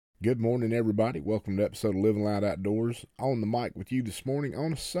Good morning, everybody. Welcome to episode of Living Loud Outdoors. On the mic with you this morning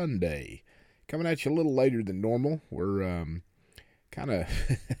on a Sunday. Coming at you a little later than normal. We're kind of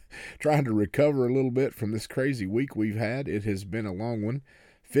trying to recover a little bit from this crazy week we've had. It has been a long one.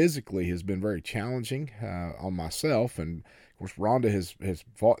 Physically has been very challenging on myself. And, of course, Rhonda has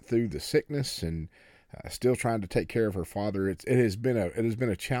fought through the sickness and still trying to take care of her father. It has been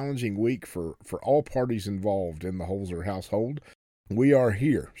a challenging week for all parties involved in the Holzer household. We are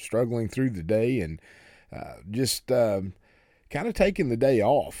here struggling through the day and just kind of taking the day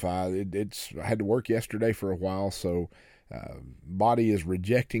off. I had to work yesterday for a while, so body is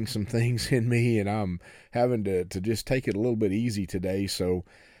rejecting some things in me, and I'm having to just take it a little bit easy today. So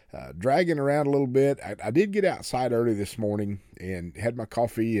dragging around a little bit. I did get outside early this morning and had my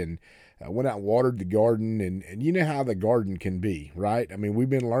coffee and went out and watered the garden, and you know how the garden can be, right? I mean, we've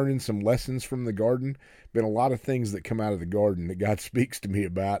been learning some lessons from the garden. Been a lot of things that come out of the garden that God speaks to me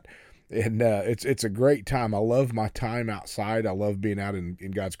about, and it's a great time. I love my time outside. I love being out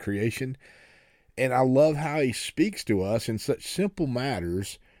in God's creation, and I love how He speaks to us in such simple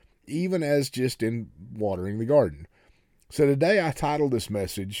matters, even as just in watering the garden. So today I titled this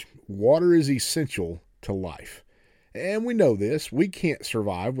message, Water is Essential to Life. And we know this. We can't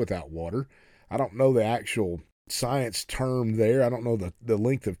survive without water. I don't know the actual science term there. I don't know the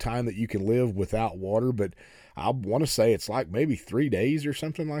length of time that you can live without water, but I want to say it's like maybe 3 days or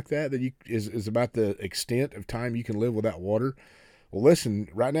something like that is about the extent of time you can live without water. Well, listen,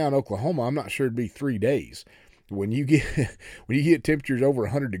 right now in Oklahoma, I'm not sure it'd be 3 days. When you get temperatures over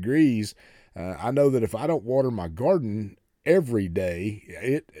 100 degrees, I know that if I don't water my garden every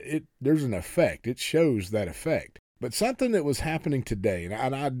day, there's an effect. It shows that effect. But something that was happening today,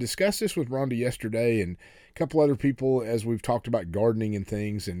 and I discussed this with Rhonda yesterday and a couple other people as we've talked about gardening and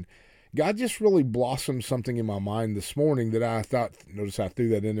things, and God just really blossomed something in my mind this morning that I thought, notice I threw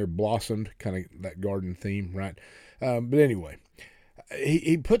that in there, blossomed, kind of that garden theme, right? But anyway,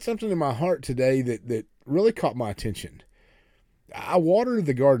 he put something in my heart today that really caught my attention. I water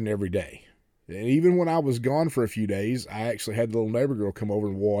the garden every day. And even when I was gone for a few days, I actually had the little neighbor girl come over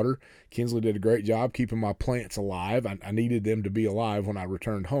and water. Kinsley did a great job keeping my plants alive. I needed them to be alive when I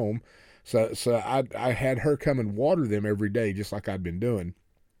returned home. So I had her come and water them every day, just like I'd been doing.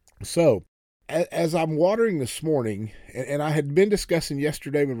 So as I'm watering this morning, and I had been discussing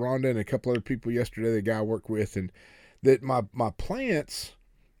yesterday with Rhonda and a couple other people yesterday, the guy I work with, and that my plants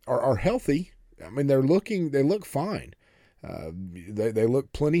are healthy. I mean, they look fine. They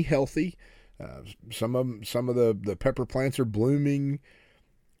look plenty healthy. Some of the pepper plants are blooming,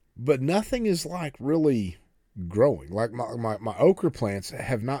 but nothing is like really growing. Like my okra plants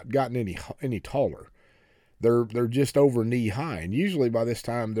have not gotten any taller. They're just over knee high, and usually by this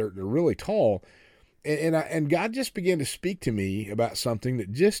time they're really tall. And God just began to speak to me about something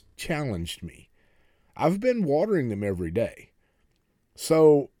that just challenged me. I've been watering them every day,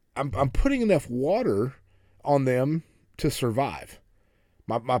 so I'm putting enough water on them to survive.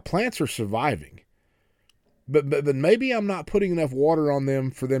 My plants are surviving, but maybe I'm not putting enough water on them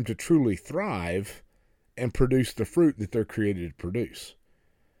for them to truly thrive and produce the fruit that they're created to produce.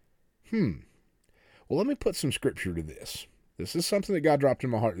 Well, let me put some scripture to this. This is something that God dropped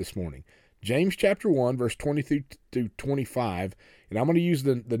in my heart this morning. James chapter 1, verse 20 through 25, and I'm going to use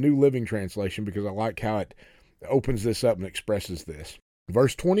the New Living Translation because I like how it opens this up and expresses this.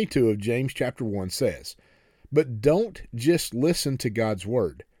 Verse 22 of James chapter 1 says, "But don't just listen to God's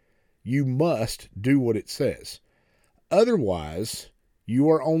word. You must do what it says. Otherwise, you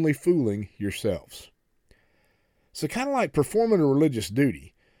are only fooling yourselves." So kind of like performing a religious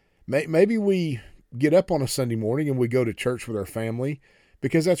duty. Maybe we get up on a Sunday morning and we go to church with our family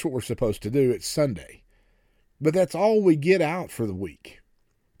because that's what we're supposed to do. It's Sunday. But that's all we get out for the week.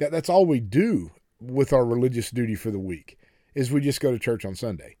 That's all we do with our religious duty for the week is we just go to church on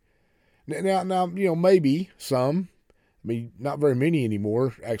Sunday. Now, maybe some, not very many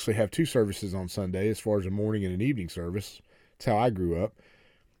anymore, actually have 2 services on Sunday as far as a morning and an evening service. That's how I grew up.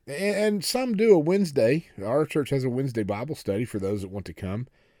 And some do a Wednesday. Our church has a Wednesday Bible study for those that want to come.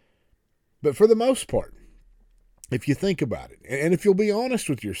 But for the most part, if you think about it, and if you'll be honest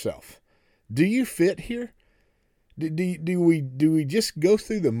with yourself, do you fit here? Do we just go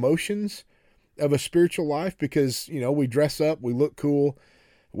through the motions of a spiritual life because, we dress up, we look cool,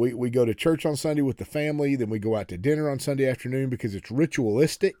 we go to church on Sunday with the family, then we go out to dinner on Sunday afternoon because it's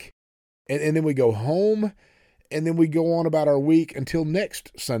ritualistic, and then we go home, and then we go on about our week until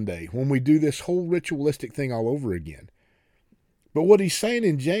next Sunday when we do this whole ritualistic thing all over again. But what he's saying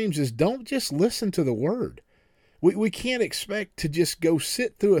in James is don't just listen to the word. We can't expect to just go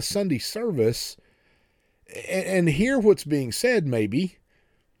sit through a Sunday service and hear what's being said maybe,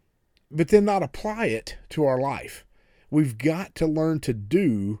 but then not apply it to our life. We've got to learn to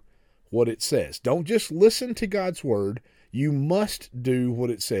do what it says. Don't just listen to God's word. You must do what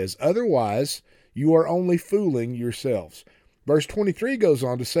it says. Otherwise, you are only fooling yourselves. Verse 23 goes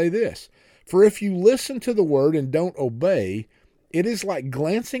on to say this, "For if you listen to the word and don't obey, it is like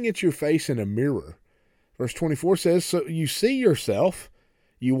glancing at your face in a mirror." Verse 24 says, "So you see yourself,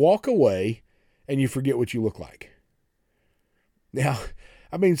 you walk away, and you forget what you look like." Now,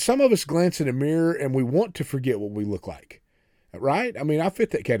 I mean, some of us glance in a mirror and we want to forget what we look like, right? I mean, I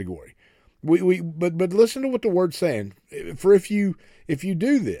fit that category. But listen to what the word's saying. For if you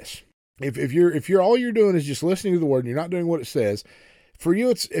do this, if you're all you're doing is just listening to the word and you're not doing what it says, for you,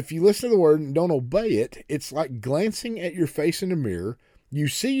 it's if you listen to the word and don't obey it, it's like glancing at your face in a mirror. You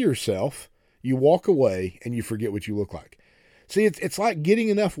see yourself, you walk away, and you forget what you look like. See, it's like getting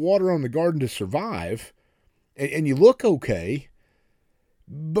enough water on the garden to survive, and you look okay,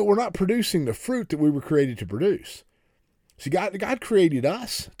 but we're not producing the fruit that we were created to produce. See, God created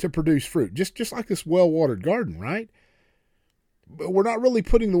us to produce fruit, just like this well-watered garden, right? But we're not really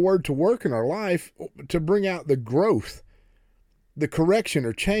putting the word to work in our life to bring out the growth. The correction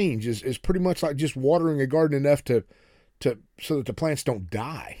or change is pretty much like just watering a garden enough to so that the plants don't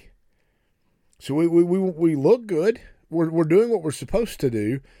die. So we look good. We're doing what we're supposed to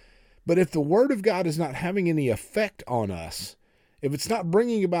do. But if the word of God is not having any effect on us, if it's not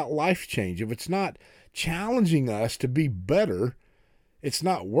bringing about life change, if it's not challenging us to be better, it's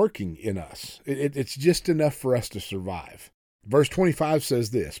not working in us. It's just enough for us to survive. Verse 25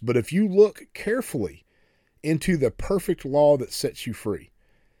 says this, "But if you look carefully into the perfect law that sets you free,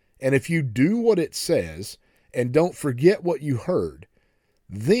 and if you do what it says and don't forget what you heard,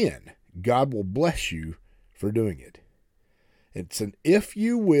 then God will bless you for doing it." It's an if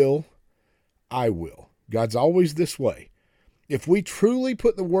you will, I will. God's always this way. If we truly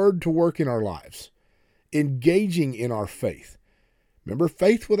put the word to work in our lives, engaging in our faith. Remember,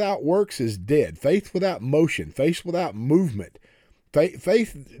 faith without works is dead. Faith without motion, faith without movement,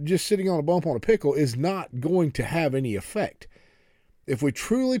 faith just sitting on a bump on a pickle is not going to have any effect. If we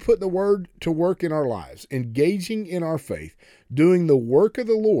truly put the word to work in our lives, engaging in our faith, doing the work of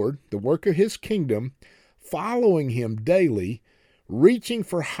the Lord, the work of his kingdom, following him daily, reaching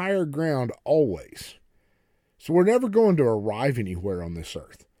for higher ground always. So we're never going to arrive anywhere on this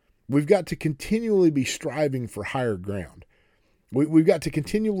earth. We've got to continually be striving for higher ground. We've got to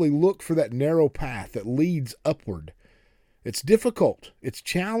continually look for that narrow path that leads upward. It's difficult, it's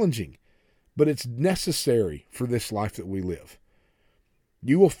challenging, but it's necessary for this life that we live.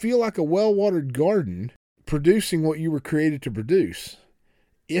 You will feel like a well-watered garden producing what you were created to produce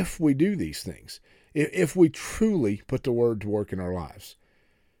if we do these things, if we truly put the word to work in our lives.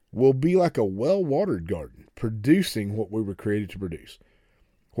 We'll be like a well-watered garden producing what we were created to produce.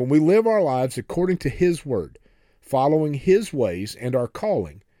 When we live our lives according to his word, following his ways and our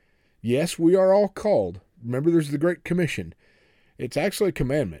calling, yes, we are all called. Remember, there's the Great Commission. It's actually a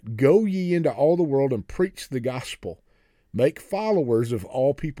commandment. Go ye into all the world and preach the gospel. Make followers of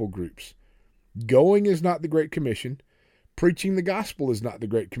all people groups. Going is not the Great Commission. Preaching the gospel is not the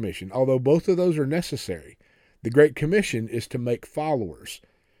Great Commission, although both of those are necessary. The Great Commission is to make followers,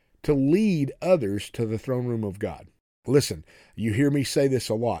 to lead others to the throne room of God. Listen, you hear me say this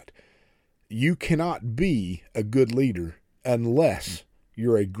a lot. You cannot be a good leader unless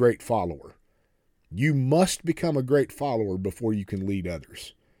you're a great follower. You must become a great follower before you can lead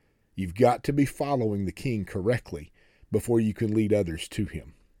others. You've got to be following the King correctly before you can lead others to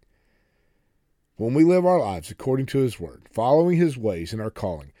him. When we live our lives according to his word, following his ways and our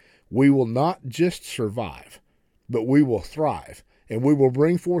calling, we will not just survive, but we will thrive, and we will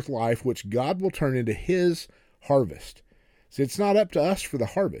bring forth life which God will turn into his harvest. See, it's not up to us for the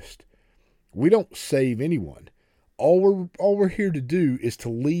harvest. We don't save anyone. All we're here to do is to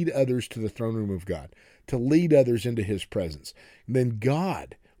lead others to the throne room of God, to lead others into his presence. And then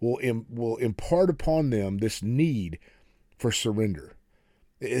God will impart upon them this need for surrender.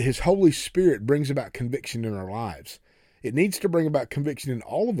 His Holy Spirit brings about conviction in our lives. It needs to bring about conviction in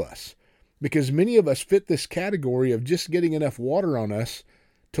all of us, because many of us fit this category of just getting enough water on us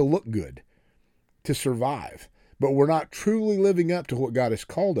to look good, to survive. But we're not truly living up to what God has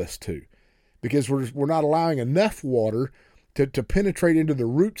called us to, because we're not allowing enough water to penetrate into the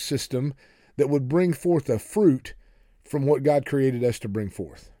root system that would bring forth a fruit from what God created us to bring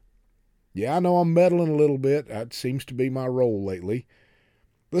forth. Yeah, I know I'm meddling a little bit. That seems to be my role lately.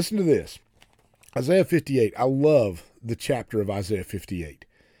 Listen to this. Isaiah 58. I love the chapter of Isaiah 58.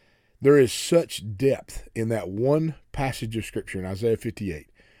 There is such depth in that one passage of Scripture in Isaiah 58.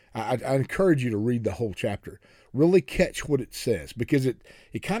 I encourage you to read the whole chapter. really catch what it says, because it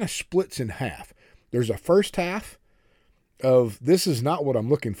kind of splits in half. There's a first half of this is not what I'm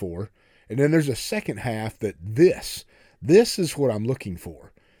looking for, and then there's a second half that this is what I'm looking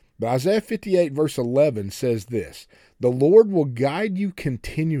for. But Isaiah 58 verse 11 says this: "The Lord will guide you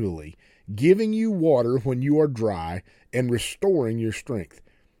continually, giving you water when you are dry and restoring your strength.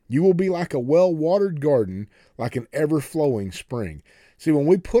 You will be like a well-watered garden, like an ever-flowing spring." See, when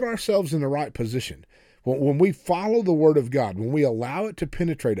we put ourselves in the right position, when we follow the Word of God, when we allow it to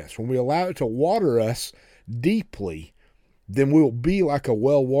penetrate us, when we allow it to water us deeply, then we'll be like a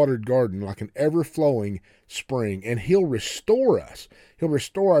well-watered garden, like an ever-flowing spring, and He'll restore us. He'll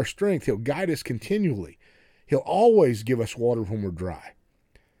restore our strength. He'll guide us continually. He'll always give us water when we're dry.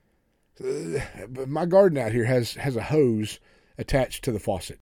 My garden out here has a hose attached to the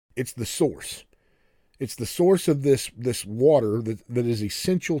faucet. It's the source. It's the source of this water that is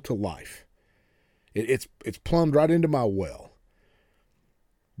essential to life. It's plumbed right into my well.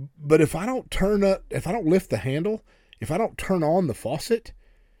 But if I don't lift the handle, if I don't turn on the faucet,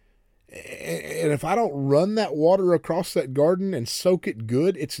 and if I don't run that water across that garden and soak it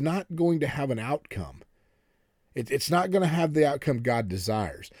good, it's not going to have an outcome. It's not going to have the outcome God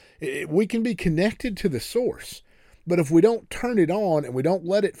desires. We can be connected to the source, but if we don't turn it on and we don't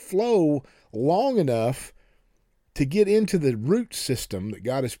let it flow long enough to get into the root system that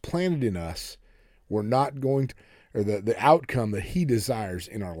God has planted in us, we're not going to, or the outcome that He desires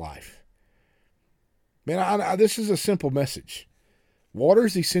in our life. Man, this is a simple message. Water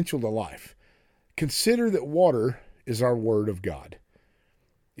is essential to life. Consider that water is our Word of God.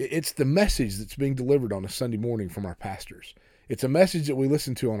 It's the message that's being delivered on a Sunday morning from our pastors. It's a message that we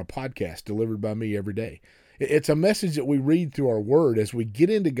listen to on a podcast delivered by me every day. It's a message that we read through our Word as we get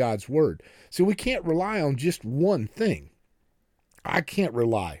into God's Word. See, we can't rely on just one thing. I can't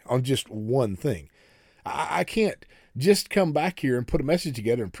rely on just one thing. I can't just come back here and put a message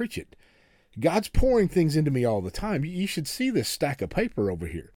together and preach it. God's pouring things into me all the time. You should see this stack of paper over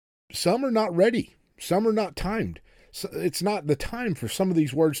here. Some are not ready. Some are not timed. So it's not the time for some of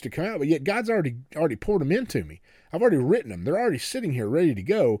these words to come out, but yet God's already poured them into me. I've already written them. They're already sitting here ready to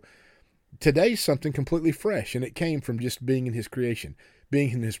go. Today's something completely fresh, and it came from just being in His creation,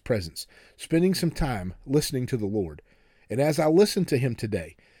 being in His presence, spending some time listening to the Lord. And as I listened to Him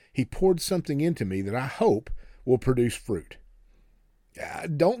today, He poured something into me that I hope will produce fruit.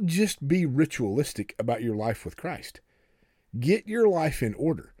 Don't just be ritualistic about your life with Christ. Get your life in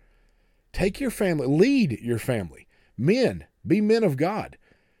order. Take your family, lead your family. Men, be men of God.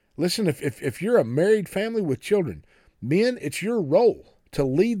 Listen, if you're a married family with children, men, it's your role to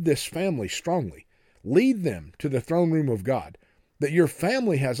lead this family strongly. Lead them to the throne room of God, that your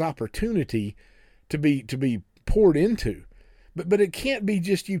family has opportunity to be poured into. But it can't be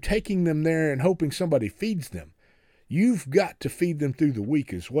just you taking them there and hoping somebody feeds them. You've got to feed them through the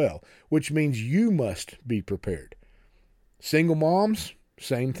week as well, which means you must be prepared. Single moms,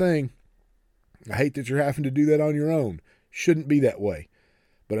 same thing. I hate that you're having to do that on your own. Shouldn't be that way.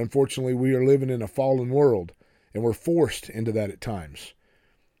 But unfortunately, we are living in a fallen world, and we're forced into that at times.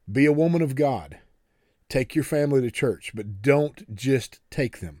 Be a woman of God. Take your family to church, but don't just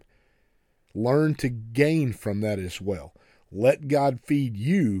take them. Learn to gain from that as well. Let God feed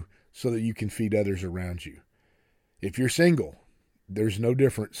you so that you can feed others around you. If you're single, there's no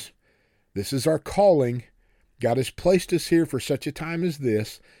difference. This is our calling. God has placed us here for such a time as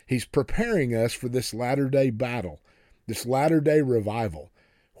this. He's preparing us for this latter-day battle, this latter-day revival.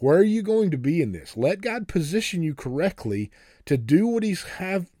 Where are you going to be in this? Let God position you correctly to do what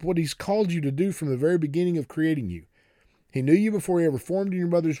He's called you to do from the very beginning of creating you. He knew you before He ever formed in your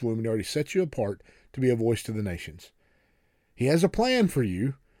mother's womb, and He already set you apart to be a voice to the nations. He has a plan for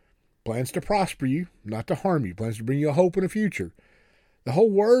you. Plans to prosper you, not to harm you. Plans to bring you a hope and a future. The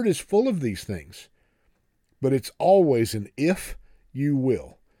whole Word is full of these things. But it's always an if you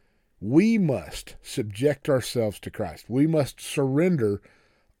will. We must subject ourselves to Christ. We must surrender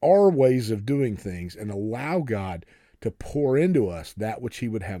our ways of doing things and allow God to pour into us that which He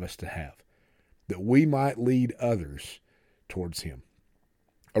would have us to have, that we might lead others towards Him.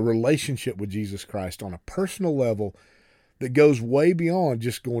 A relationship with Jesus Christ on a personal level that goes way beyond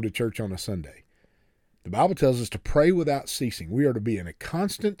just going to church on a Sunday. The Bible tells us to pray without ceasing. We are to be in a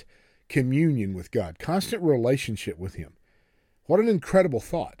constant communion with God, constant relationship with Him. What an incredible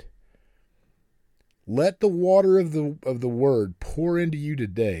thought. Let the water of the Word pour into you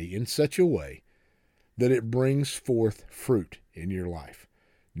today in such a way that it brings forth fruit in your life,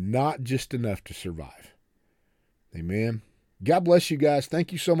 not just enough to survive. Amen. God bless you guys.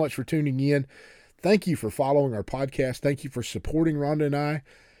 Thank you so much for tuning in. Thank you for following our podcast. Thank you for supporting Rhonda and I.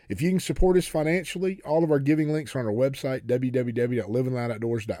 If you can support us financially, all of our giving links are on our website,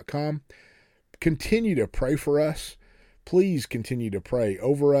 www.livingloudoutdoors.com. Continue to pray for us. Please continue to pray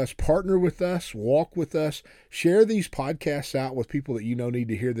over us. Partner with us. Walk with us. Share these podcasts out with people that you know need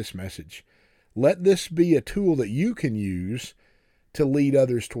to hear this message. Let this be a tool that you can use to lead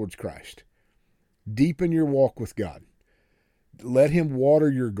others towards Christ. Deepen your walk with God. Let Him water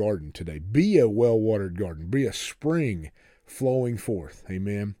your garden today. Be a well-watered garden. Be a spring flowing forth.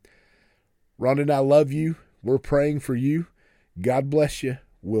 Amen. Rhonda and I love you. We're praying for you. God bless you.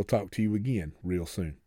 We'll talk to you again real soon.